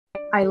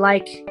I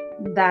like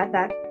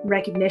that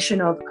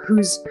recognition of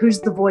who's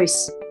the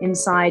voice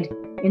inside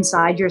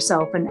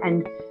yourself,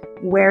 and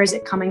where is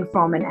it coming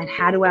from, and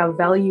how do our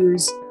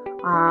values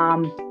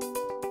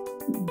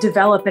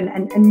develop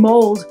and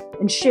mold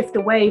and shift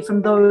away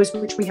from those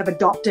which we have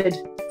adopted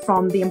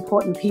from the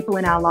important people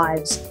in our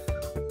lives.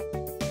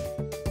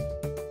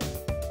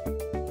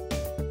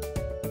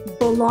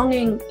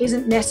 Belonging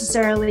isn't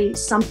necessarily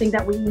something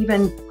that we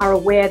even are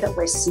aware that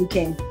we're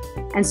seeking.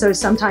 And so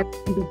sometimes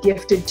it can be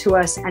gifted to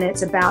us, and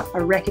it's about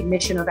a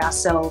recognition of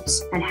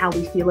ourselves and how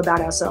we feel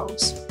about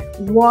ourselves.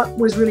 What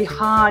was really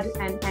hard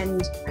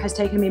and has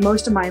taken me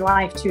most of my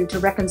life to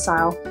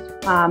reconcile,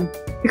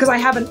 because I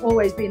haven't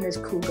always been this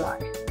cool guy,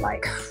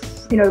 like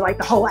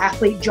the whole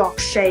athlete jock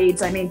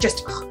shades. I mean,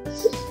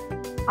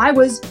 I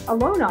was a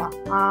loner.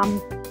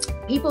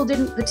 People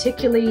didn't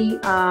particularly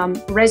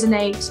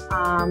resonate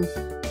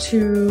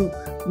to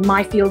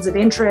my fields of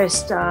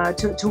interest,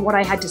 to what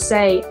I had to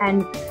say,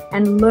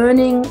 and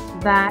learning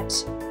that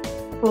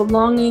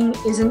belonging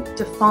isn't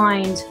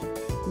defined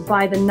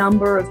by the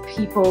number of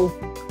people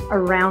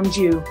around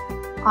you.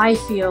 I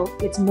feel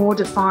it's more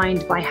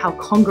defined by how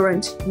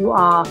congruent you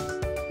are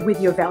with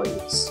your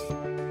values,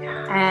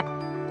 and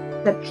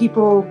that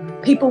people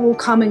will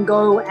come and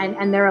go,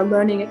 and there are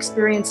learning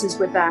experiences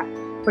with that.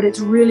 But it's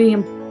really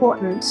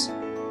important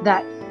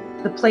that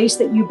the place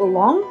that you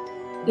belong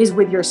is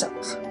with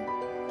yourself.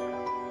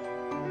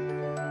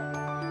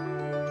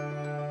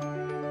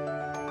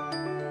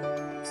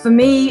 For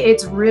me,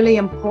 it's really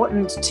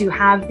important to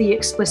have the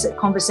explicit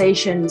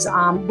conversations,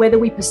 whether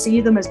we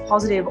perceive them as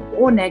positive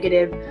or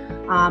negative.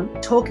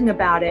 Talking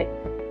about it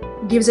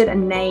gives it a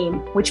name,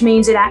 which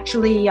means it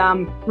actually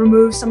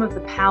removes some of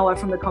the power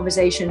from the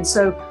conversation.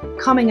 So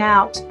coming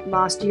out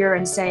last year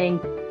and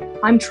saying,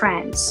 I'm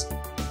trans.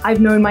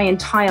 I've known my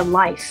entire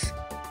life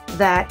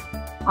that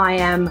I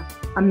am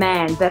a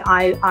man, that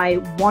I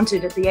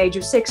wanted at the age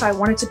of 6, I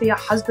wanted to be a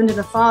husband and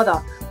a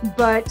father.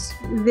 But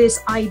this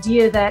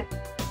idea that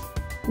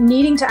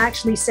needing to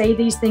actually say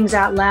these things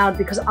out loud,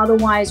 because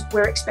otherwise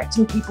we're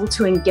expecting people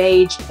to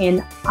engage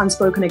in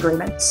unspoken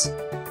agreements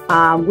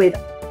with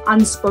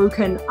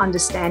unspoken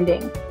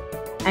understanding.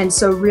 And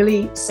so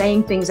really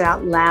saying things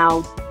out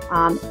loud,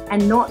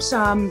 and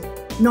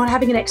not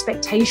having an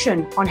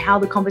expectation on how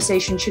the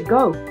conversation should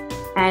go.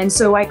 And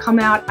so I come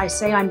out, I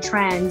say I'm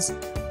trans,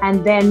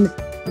 and then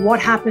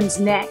what happens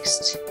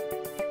next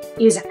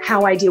is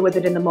how I deal with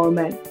it in the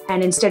moment.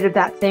 And instead of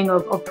that thing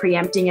of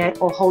preempting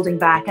it or holding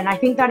back. And I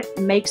think that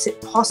it makes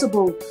it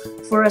possible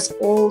for us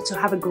all to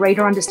have a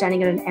greater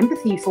understanding and an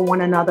empathy for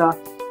one another.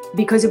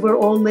 Because if we're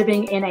all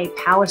living in a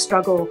power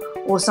struggle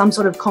or some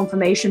sort of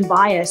confirmation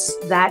bias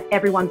that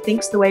everyone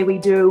thinks the way we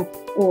do,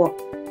 or,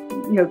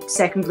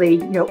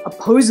 secondly,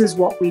 opposes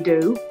what we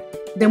do,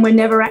 then we're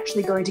never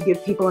actually going to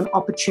give people an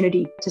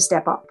opportunity to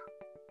step up.